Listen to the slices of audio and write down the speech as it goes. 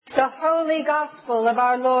The Holy Gospel of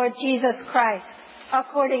our Lord Jesus Christ,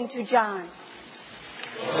 according to John.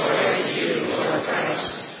 Glory to you, Lord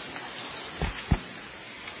Christ.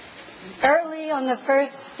 Early on the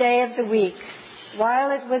first day of the week,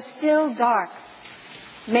 while it was still dark,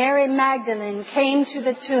 Mary Magdalene came to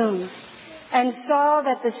the tomb and saw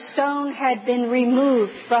that the stone had been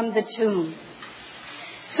removed from the tomb.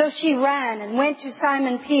 So she ran and went to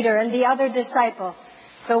Simon Peter and the other disciple,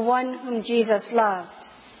 the one whom Jesus loved,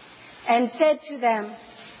 and said to them,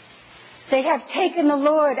 "They have taken the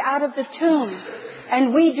Lord out of the tomb,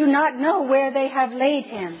 and we do not know where they have laid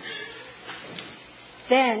him."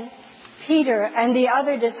 Then Peter and the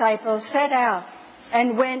other disciple set out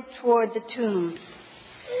and went toward the tomb.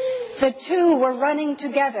 The two were running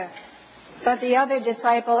together, but the other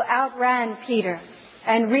disciple outran Peter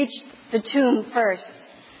and reached the tomb first.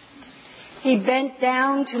 He bent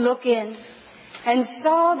down to look in and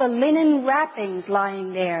saw the linen wrappings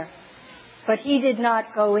lying there, but he did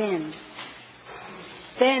not go in.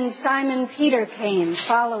 Then Simon Peter came,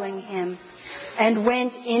 following him, and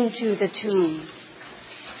went into the tomb.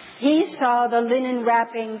 He saw the linen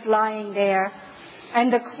wrappings lying there,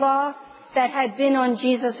 and the cloth that had been on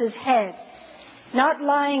Jesus' head, not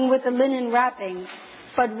lying with the linen wrappings,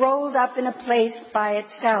 but rolled up in a place by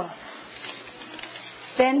itself.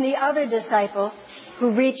 Then the other disciple,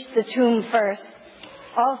 who reached the tomb first,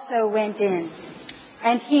 also went in,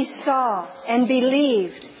 and he saw and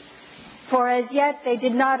believed, for as yet they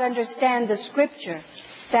did not understand the scripture,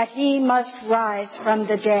 that he must rise from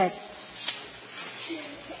the dead.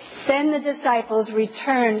 Then the disciples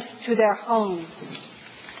returned to their homes.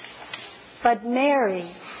 But Mary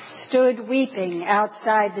stood weeping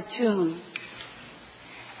outside the tomb.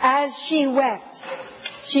 As she wept,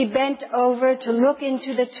 she bent over to look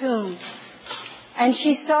into the tomb, and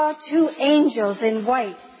she saw two angels in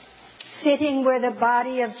white sitting where the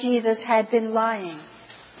body of Jesus had been lying,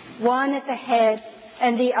 one at the head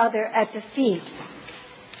and the other at the feet.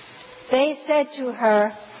 They said to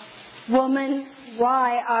her, "Woman,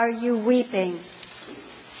 why are you weeping?"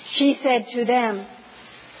 She said to them,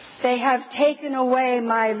 "They have taken away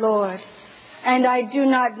my Lord, and I do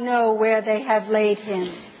not know where they have laid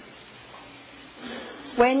him."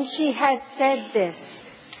 When she had said this,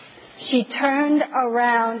 she turned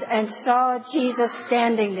around and saw Jesus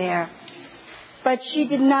standing there, but she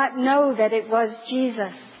did not know that it was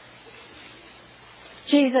Jesus.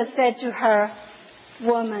 Jesus said to her,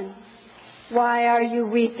 "Woman, why are you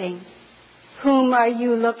weeping? Whom are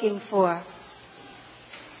you looking for?"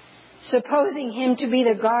 Supposing him to be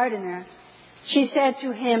the gardener, she said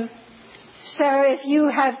to him, "Sir, if you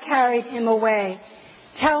have carried him away,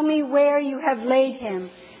 tell me where you have laid him,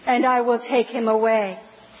 and I will take him away."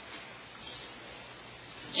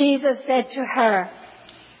 Jesus said to her,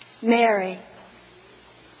 "Mary."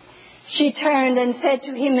 She turned and said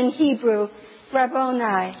to him in Hebrew,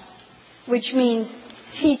 "Rabboni," which means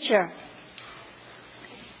teacher.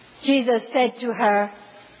 Jesus said to her,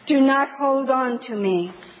 "Do not hold on to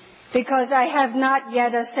me, because I have not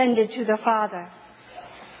yet ascended to the Father.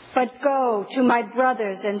 But go to my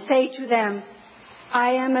brothers and say to them, I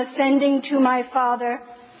am ascending to my Father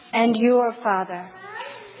and your Father,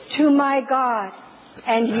 to my God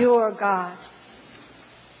and your God."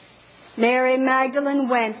 Mary Magdalene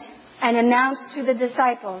went and announced to the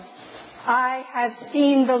disciples, "I have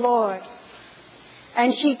seen the Lord."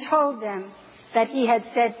 And she told them that he had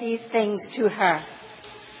said these things to her.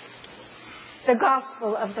 The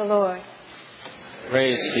Gospel of the Lord.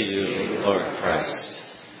 Praise to you, Lord Christ.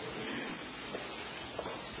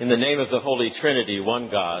 In the name of the Holy Trinity, one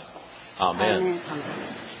God. Amen. Amen.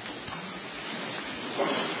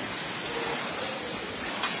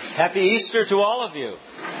 Happy Easter to all of you.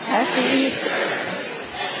 Happy Easter.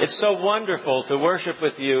 It's so wonderful to worship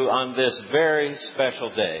with you on this very special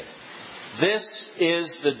day. This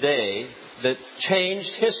is the day that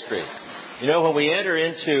changed history. You know, when we enter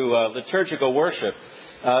into liturgical worship,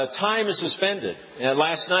 time is suspended. And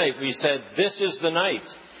last night we said, "This is the night."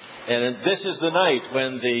 And this is the night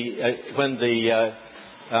when the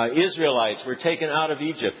Israelites were taken out of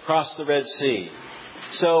Egypt, crossed the Red Sea.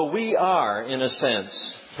 So we are, in a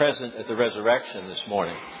sense, present at the resurrection this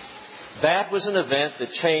morning. That was an event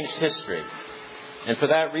that changed history. And for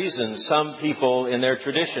that reason, some people in their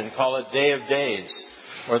tradition call it Day of Days,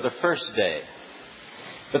 or the first day.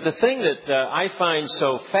 But the thing that I find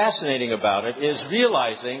so fascinating about it is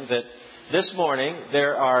realizing that this morning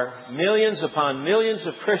there are millions upon millions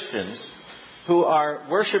of Christians who are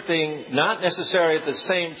worshiping not necessarily at the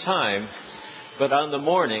same time, but on the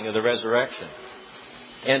morning of the resurrection.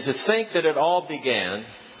 And to think that it all began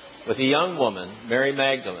with a young woman, Mary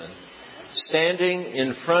Magdalene, standing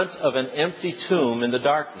in front of an empty tomb in the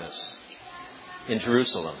darkness in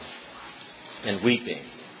Jerusalem and weeping.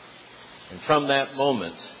 And from that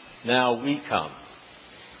moment, now we come.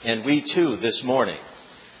 And we too, this morning,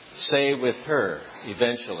 say with her,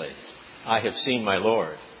 eventually, I have seen my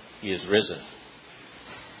Lord. He is risen.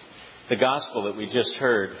 The gospel that we just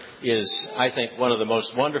heard is, I think, one of the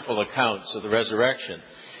most wonderful accounts of the resurrection.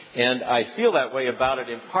 And I feel that way about it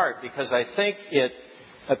in part because I think it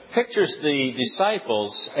pictures the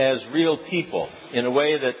disciples as real people in a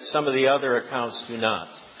way that some of the other accounts do not.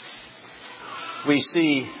 We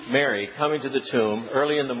see Mary coming to the tomb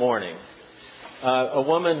early in the morning, a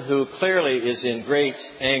woman who clearly is in great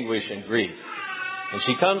anguish and grief. And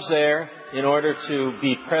she comes there in order to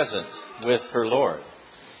be present with her Lord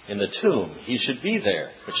in the tomb. He should be there.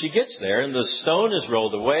 But she gets there and the stone is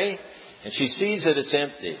rolled away and she sees that it's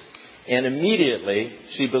empty. And immediately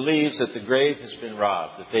she believes that the grave has been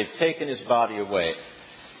robbed, that they've taken his body away.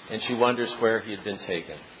 And she wonders where he had been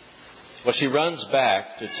taken. Well, she runs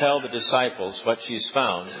back to tell the disciples what she's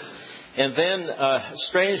found. And then a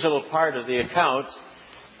strange little part of the account,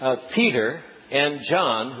 Peter and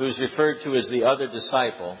John, who's referred to as the other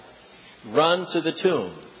disciple, run to the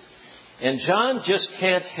tomb. And John just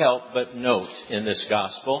can't help but note in this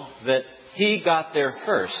gospel that he got there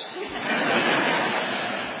first.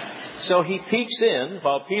 So he peeks in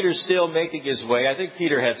while Peter's still making his way. I think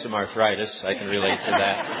Peter had some arthritis. I can relate to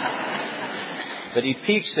that. But he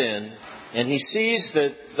peeks in and he sees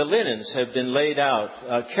that the linens have been laid out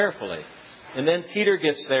carefully. And then Peter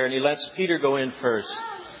gets there and he lets Peter go in first.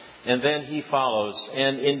 And then he follows.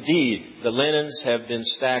 And indeed, the linens have been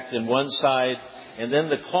stacked in one side. And then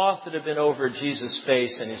the cloth that had been over Jesus'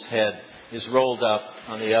 face and his head is rolled up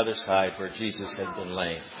on the other side where Jesus had been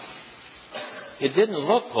laying. It didn't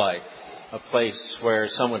look like a place where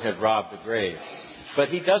someone had robbed a grave. But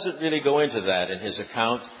he doesn't really go into that in his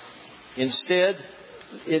account. Instead,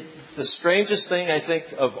 the strangest thing, I think,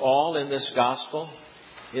 of all in this gospel,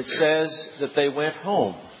 it says that they went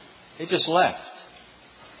home. They just left.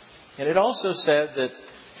 And it also said that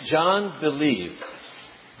John believed.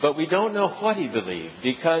 But we don't know what he believed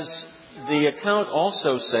because the account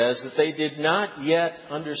also says that they did not yet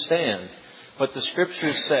understand what the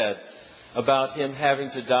Scriptures said about him having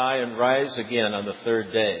to die and rise again on the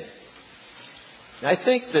third day. And I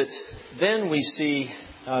think that then we see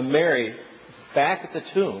Mary back at the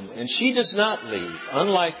tomb, and she does not leave.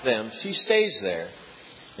 Unlike them, she stays there.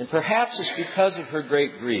 And perhaps it's because of her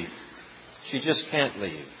great grief. She just can't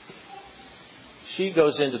leave. She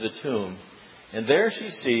goes into the tomb, and there she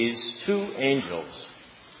sees two angels.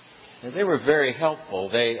 And they were very helpful.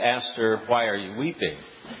 They asked her, "Why are you weeping?"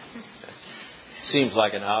 Seems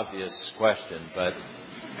like an obvious question, but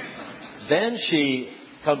then she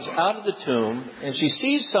comes out of the tomb and she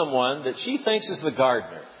sees someone that she thinks is the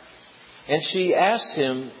gardener. And she asks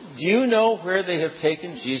him, "Do you know where they have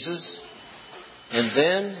taken Jesus?" And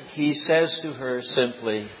then he says to her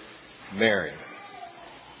simply, "Mary."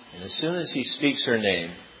 And as soon as he speaks her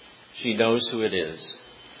name, she knows who it is.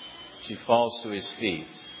 She falls to his feet.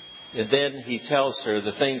 And then he tells her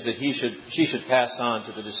the things that she should pass on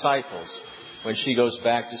to the disciples when she goes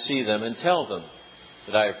back to see them and tell them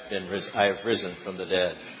that I have risen from the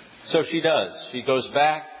dead. So she does. She goes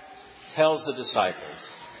back, tells the disciples.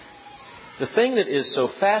 The thing that is so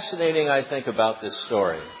fascinating, I think, about this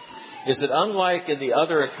story is that unlike in the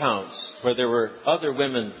other accounts where there were other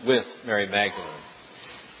women with Mary Magdalene,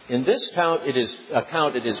 in this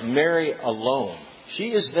account it is Mary alone.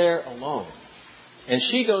 She is there alone. And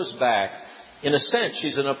she goes back, in a sense,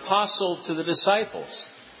 she's an apostle to the disciples.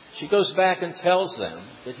 She goes back and tells them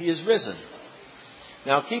that he is risen.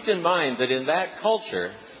 Now keep in mind that in that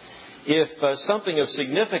culture, if something of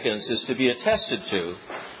significance is to be attested to,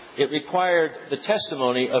 it required the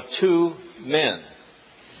testimony of two men.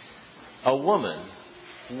 A woman,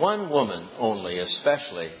 one woman only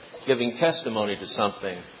especially, giving testimony to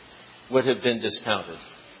something would have been discounted.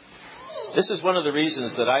 This is one of the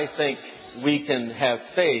reasons that I think we can have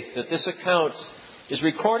faith that this account is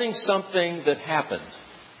recording something that happened.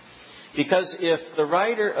 Because if the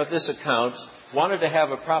writer of this account wanted to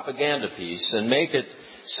have a propaganda piece and make it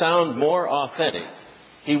sound more authentic,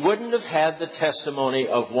 he wouldn't have had the testimony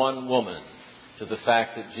of one woman to the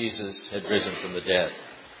fact that Jesus had risen from the dead.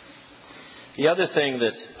 The other thing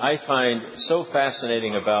that I find so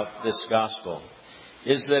fascinating about this gospel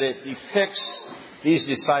is that it depicts these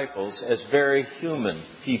disciples as very human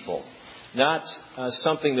people, not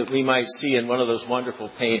something that we might see in one of those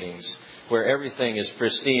wonderful paintings where everything is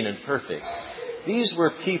pristine and perfect. These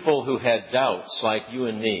were people who had doubts like you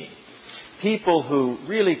and me. People who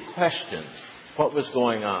really questioned what was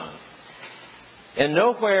going on. And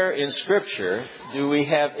nowhere in Scripture do we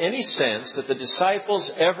have any sense that the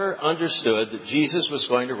disciples ever understood that Jesus was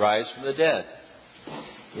going to rise from the dead.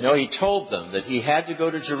 You know, He told them that He had to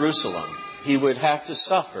go to Jerusalem. He would have to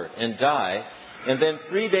suffer and die, and then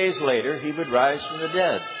 3 days later He would rise from the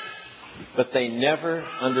dead. But they never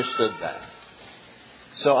understood that.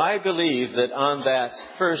 So I believe that on that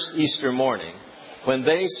first Easter morning, when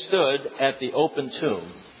they stood at the open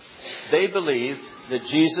tomb, they believed that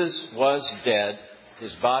Jesus was dead,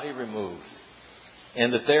 His body removed,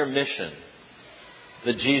 and that their mission,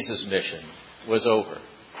 the Jesus mission, was over.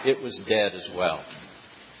 It was dead as well.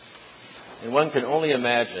 And one can only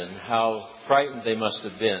imagine how frightened they must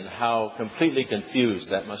have been, how completely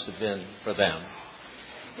confused that must have been for them.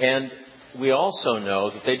 And we also know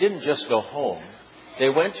that they didn't just go home. They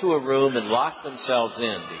went to a room and locked themselves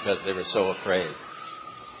in because they were so afraid.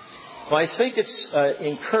 Well, I think it's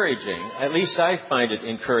encouraging, at least I find it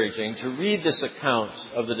encouraging, to read this account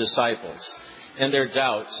of the disciples and their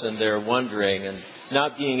doubts and their wondering and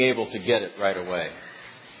not being able to get it right away.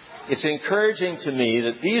 It's encouraging to me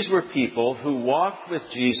that these were people who walked with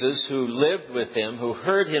Jesus, who lived with Him, who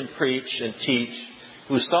heard Him preach and teach,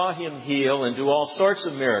 who saw Him heal and do all sorts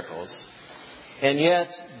of miracles, and yet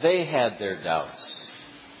they had their doubts.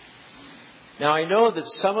 Now, I know that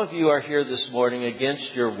some of you are here this morning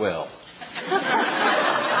against your will.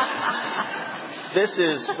 This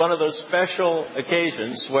is one of those special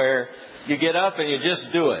occasions where you get up and you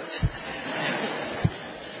just do it.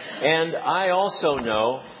 And I also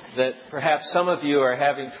know that perhaps some of you are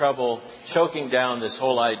having trouble choking down this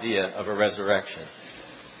whole idea of a resurrection.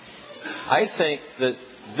 I think that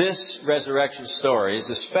this resurrection story is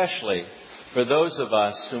especially for those of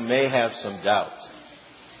us who may have some doubt.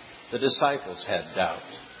 The disciples had doubt.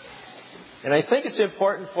 And I think it's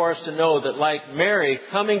important for us to know that, like Mary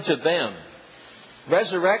coming to them,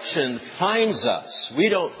 resurrection finds us. We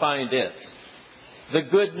don't find it. The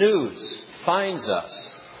good news finds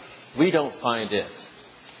us. We don't find it.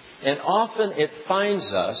 And often it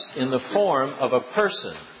finds us in the form of a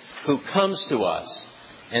person who comes to us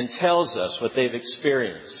and tells us what they've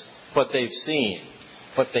experienced, what they've seen,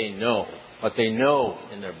 what they know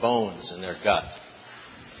in their bones and their gut.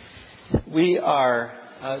 We are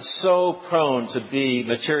so prone to be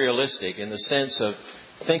materialistic in the sense of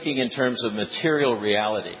thinking in terms of material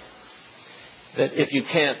reality. That if you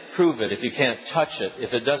can't prove it, if you can't touch it,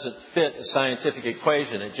 if it doesn't fit a scientific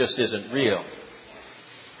equation, it just isn't real.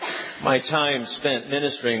 My time spent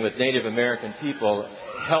ministering with Native American people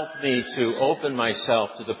helped me to open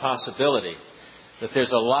myself to the possibility that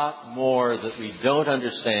there's a lot more that we don't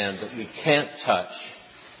understand, that we can't touch,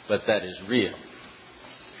 but that is real.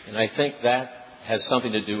 And I think that has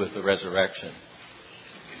something to do with the resurrection.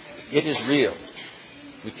 It is real.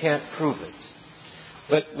 We can't prove it.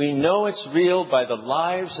 But we know it's real by the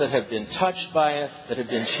lives that have been touched by it, that have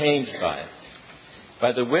been changed by it.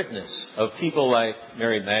 By the witness of people like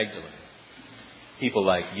Mary Magdalene. People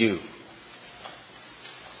like you.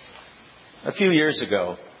 A few years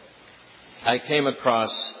ago, I came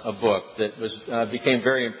across a book that became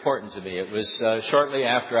very important to me. It was shortly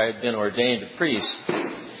after I had been ordained a priest.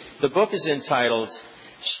 The book is entitled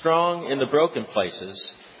Strong in the Broken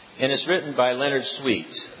Places, and it's written by Leonard Sweet.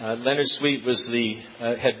 Leonard Sweet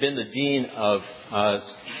had been the dean of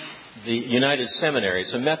the United Seminary.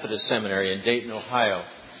 It's a Methodist seminary in Dayton, Ohio.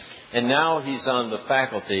 And now he's on the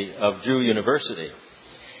faculty of Drew University.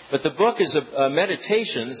 But the book is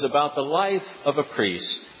meditations about the life of a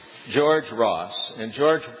priest, George Ross. And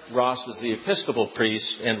George Ross was the Episcopal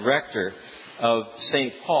priest and rector of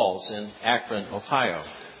St. Paul's in Akron, Ohio.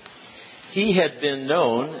 He had been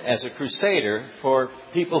known as a crusader for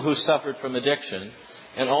people who suffered from addiction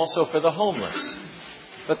and also for the homeless.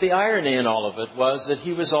 But the irony in all of it was that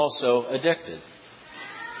he was also addicted.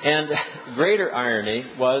 And greater irony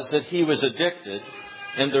was that he was addicted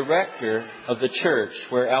and the rector of the church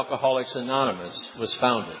where Alcoholics Anonymous was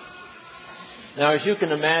founded. Now, as you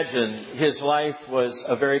can imagine, his life was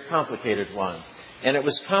a very complicated one. And it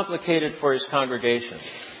was complicated for his congregation.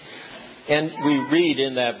 And we read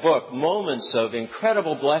in that book moments of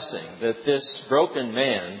incredible blessing that this broken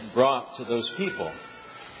man brought to those people.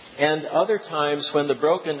 And other times when the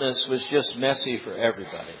brokenness was just messy for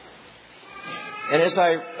everybody. And as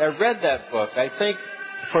I read that book, I think,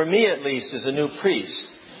 for me at least as a new priest,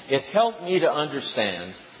 it helped me to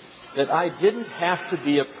understand that I didn't have to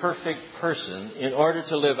be a perfect person in order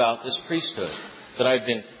to live out this priesthood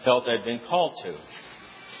that felt I'd been called to.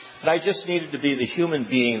 But I just needed to be the human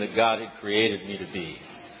being that God had created me to be,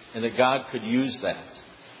 and that God could use that.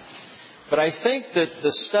 But I think that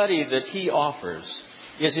the study that he offers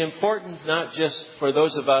is important not just for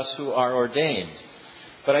those of us who are ordained,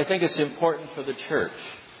 but I think it's important for the church.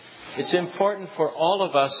 It's important for all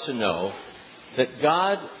of us to know that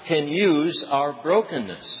God can use our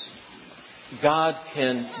brokenness. God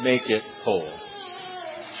can make it whole.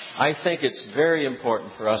 I think it's very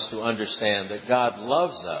important for us to understand that God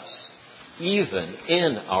loves us even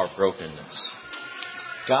in our brokenness.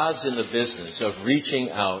 God's in the business of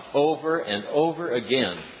reaching out over and over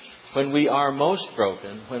again when we are most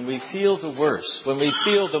broken, when we feel the worst, when we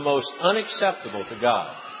feel the most unacceptable to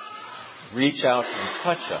God. Reach out and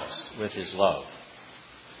touch us with His love.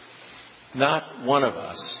 Not one of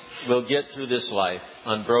us will get through this life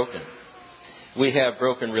unbroken. We have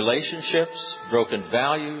broken relationships, broken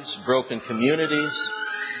values, broken communities.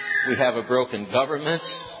 We have a broken government.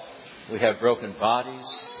 We have broken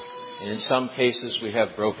bodies. And in some cases, we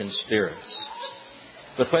have broken spirits.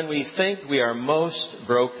 But when we think we are most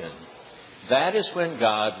broken, that is when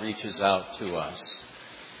God reaches out to us.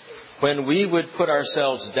 When we would put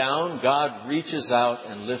ourselves down, God reaches out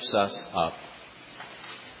and lifts us up.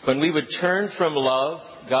 When we would turn from love,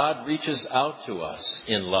 God reaches out to us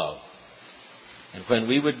in love. And when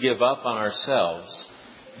we would give up on ourselves,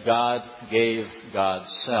 God gave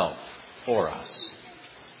God's self for us.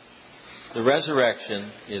 The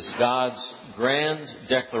resurrection is God's grand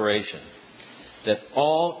declaration that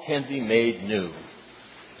all can be made new.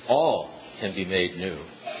 All can be made new.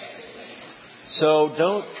 So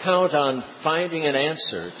don't count on finding an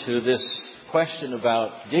answer to this question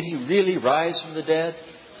about, did He really rise from the dead?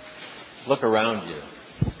 Look around you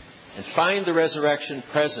and find the resurrection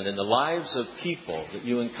present in the lives of people that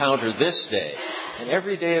you encounter this day and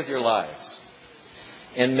every day of your lives.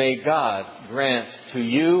 And may God grant to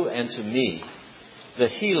you and to me the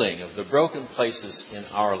healing of the broken places in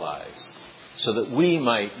our lives so that we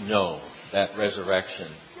might know that resurrection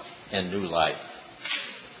and new life.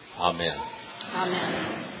 Amen.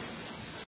 Amen.